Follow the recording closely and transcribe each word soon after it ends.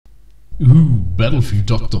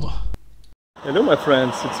BattlefieldDoktor. Hello my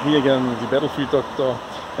friends, it's me again, the BattlefieldDoktor,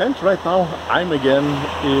 and right now I'm again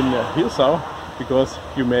in Hirsau, because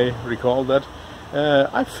you may recall that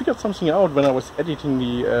I figured something out when I was editing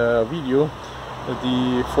the video,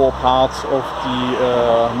 the 4 parts of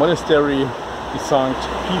the monastery, the St.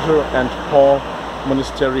 Peter and Paul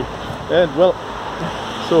monastery. And well,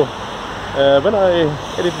 so when I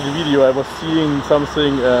edited the video I was seeing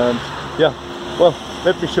something, and yeah, well,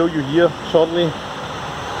 let me show you here shortly.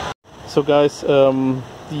 So guys, the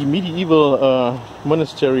medieval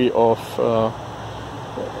monastery of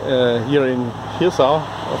here in Hirsau,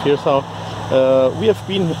 we have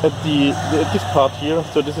been at this part here.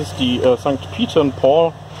 So this is the St. Peter and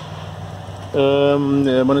Paul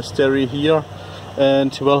monastery here,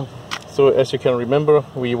 and well, so as you can remember,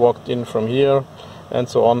 we walked in from here and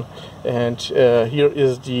so on, and here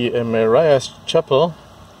is the Maria's chapel,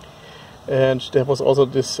 and there was also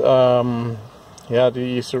this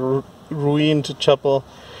this ruined chapel,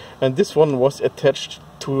 and this one was attached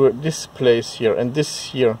to this place here, and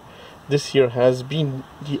this here has been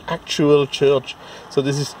the actual church. So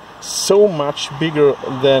this is so much bigger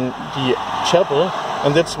than the chapel,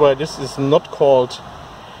 and that's why this is not called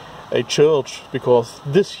a church, because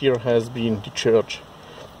this here has been the church.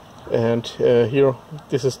 And here,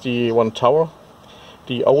 this is the one tower,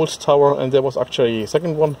 the old tower, and there was actually a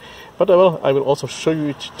second one, but I will also show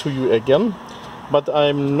it to you again. But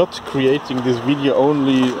I'm not creating this video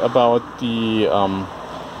only about the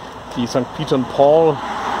St. Peter and Paul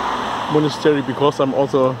monastery, because I'm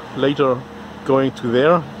also later going to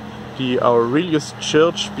there, the Aurelius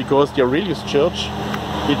Church, because the Aurelius Church,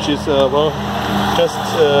 which is well, just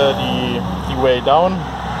the way down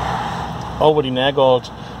over the Nagold,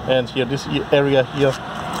 and here this area here,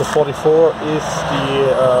 the 44 is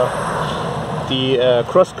the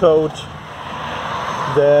crosscode.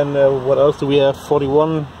 Then what else do we have?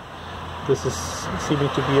 41. This is seeming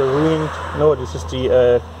to be a ruined. No, this is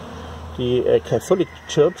the Catholic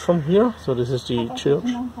church from here. So this is the church.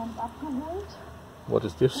 What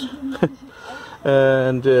is this?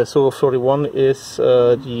 And so 41 is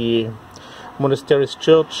the monastery's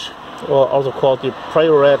church, or also called the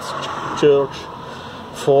Priorate's church.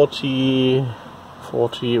 40.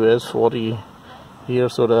 Where's 40? Here.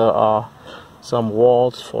 So there are some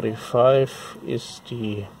walls. 45 is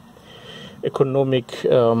the economic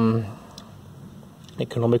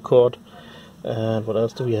court. And what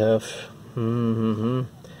else do we have?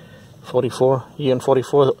 44 here, and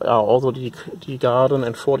 44 are also the garden,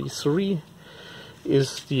 and 43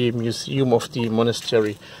 is the museum of the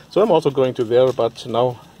monastery. So I'm also going to there, but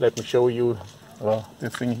now let me show you, well, the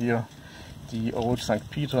thing here, the old St.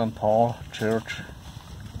 Peter and Paul church.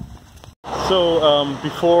 So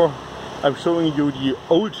before I'm showing you the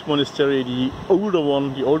old monastery, the older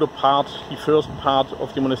one, the older part, the first part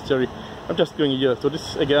of the monastery, I'm just going here. So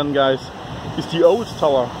this again, guys, is the old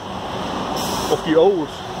tower of the old,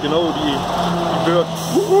 you know, the bird.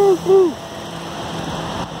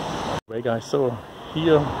 Okay guys, so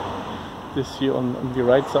here, this here on the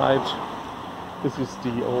right side, this is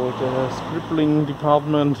the old scribbling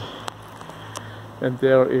department, and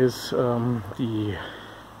there is the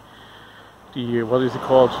what is it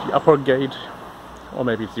called, the upper gate, or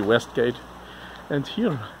maybe it's the west gate. And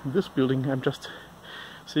here, this building, I'm just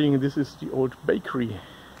seeing, this is the old bakery.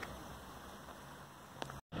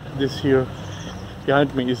 This here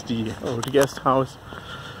behind me is the old guest house.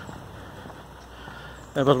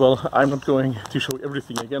 But well, I'm not going to show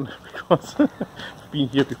everything again, because I've been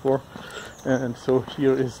here before. And so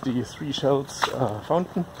here is the 3 shells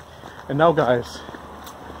fountain. And now guys,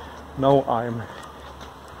 now I'm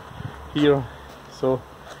here, so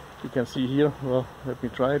you can see here, well, let me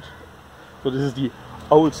try it. So this is the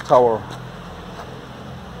old tower.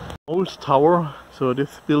 Old tower, so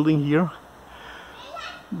this building here,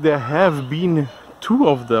 there have been 2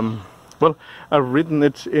 of them. Well, I've written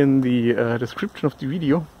it in the description of the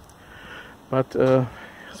video, but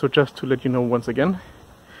so just to let you know once again.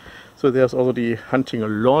 So there's also the hunting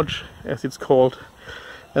lodge, as it's called,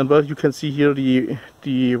 and well, you can see here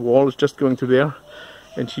the wall is just going to there,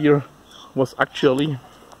 and here was actually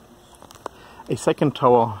a second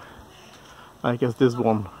tower, I guess this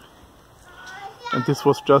one, and this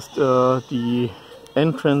was just the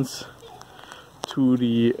entrance to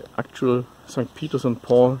the actual St. Peter's and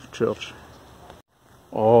Paul church,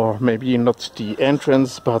 or maybe not the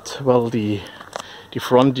entrance, but well, the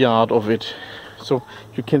front yard of it. So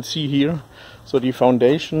you can see here, so the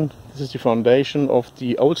foundation, this is the foundation of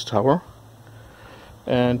the old tower,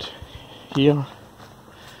 and here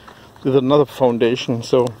with another foundation.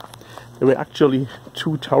 So there were actually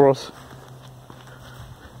 2 towers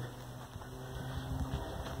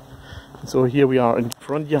So here we are in the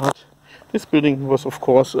front yard. This building was of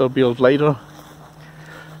course built later.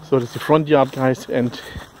 So this is the front yard, guys, and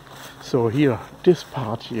so here, this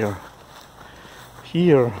part here,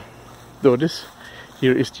 though this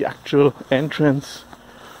here is the actual entrance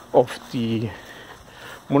of the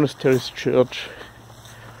monastery's church,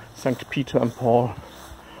 St. Peter and Paul.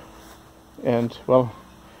 And well,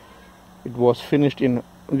 it was finished in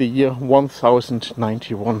the year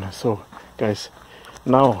 1091. So guys,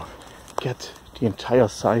 now get the entire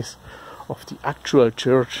size of the actual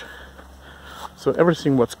church. So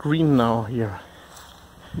everything what's green now here,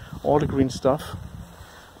 all the green stuff.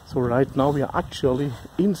 So right now we are actually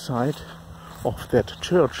inside of that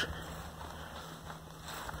church.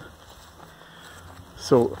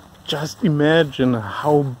 So just imagine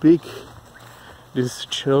how big this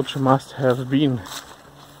church must have been.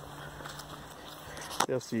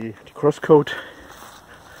 There's the cross code.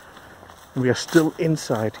 We are still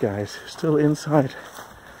inside, guys, still inside.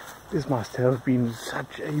 This must have been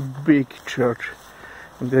such a big church.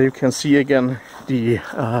 And there you can see again the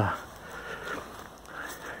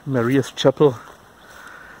Maria's chapel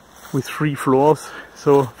with 3 floors.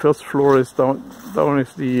 So first floor is down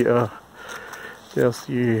is the there's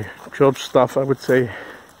the church stuff, I would say,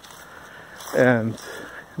 and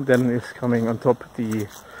then is coming on top the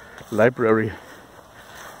library.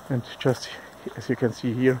 And just as you can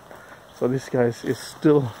see here, so this, guys, is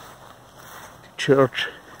still the church.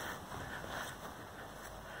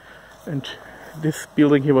 And this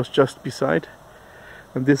building here was just beside,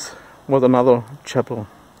 and this was another chapel.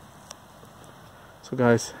 So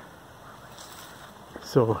guys,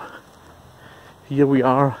 so here we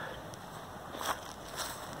are,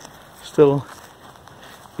 still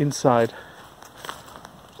inside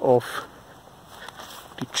of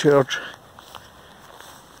the church,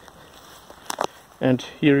 and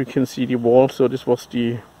here you can see the wall. So this was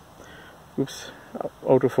the, oops,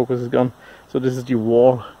 autofocus is gone. So this is the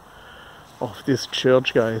wall of this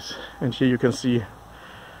church, guys, and here you can see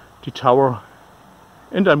the tower.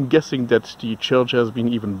 And I'm guessing that the church has been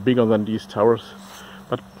even bigger than these towers,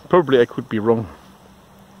 but probably I could be wrong.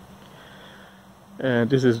 And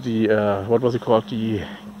this is the what was it called, the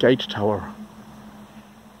gate tower.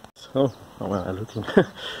 So where am I looking?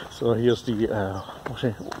 So here's the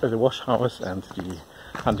wash house and the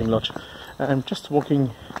hunting lodge. I'm just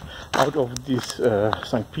walking out of this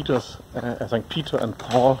St. Peter and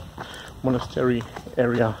Paul monastery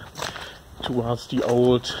area towards the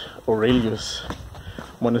old Aurelius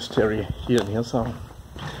monastery here in Hirsau.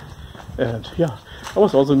 And yeah, I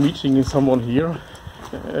was also meeting someone here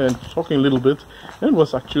and talking a little bit, and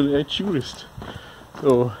was actually a tourist.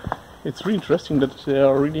 So it's really interesting that there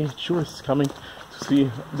are really tourists coming to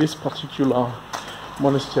see this particular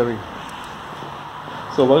monastery.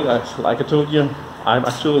 So well, guys, like I told you, I'm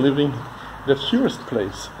actually living at a tourist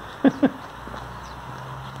place.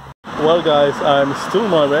 Well, guys, I'm still on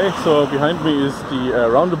my way. So behind me is the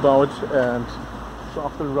roundabout, and so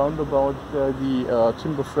after the roundabout, the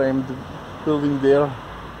timber framed building there.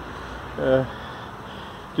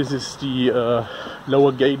 This is the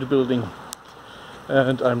lower gate building,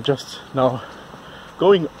 and I'm just now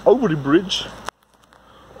going over the bridge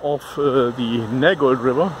of the Nagold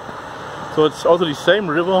River. So it's also the same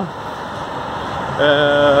river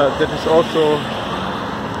that is also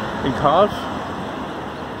in Calf.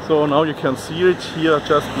 So now you can see it here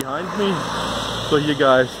just behind me. So here,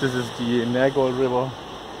 guys, this is the Nagold River.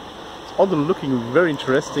 It's also looking very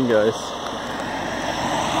interesting, guys.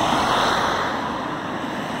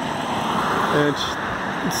 And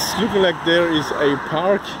it's looking like there is a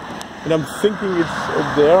park, and I'm thinking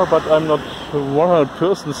it's there, but I'm not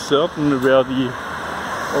 100% certain where the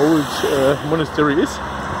old monastery is.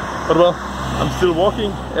 But well, I'm still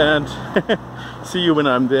walking, and see you when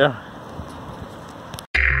I'm there.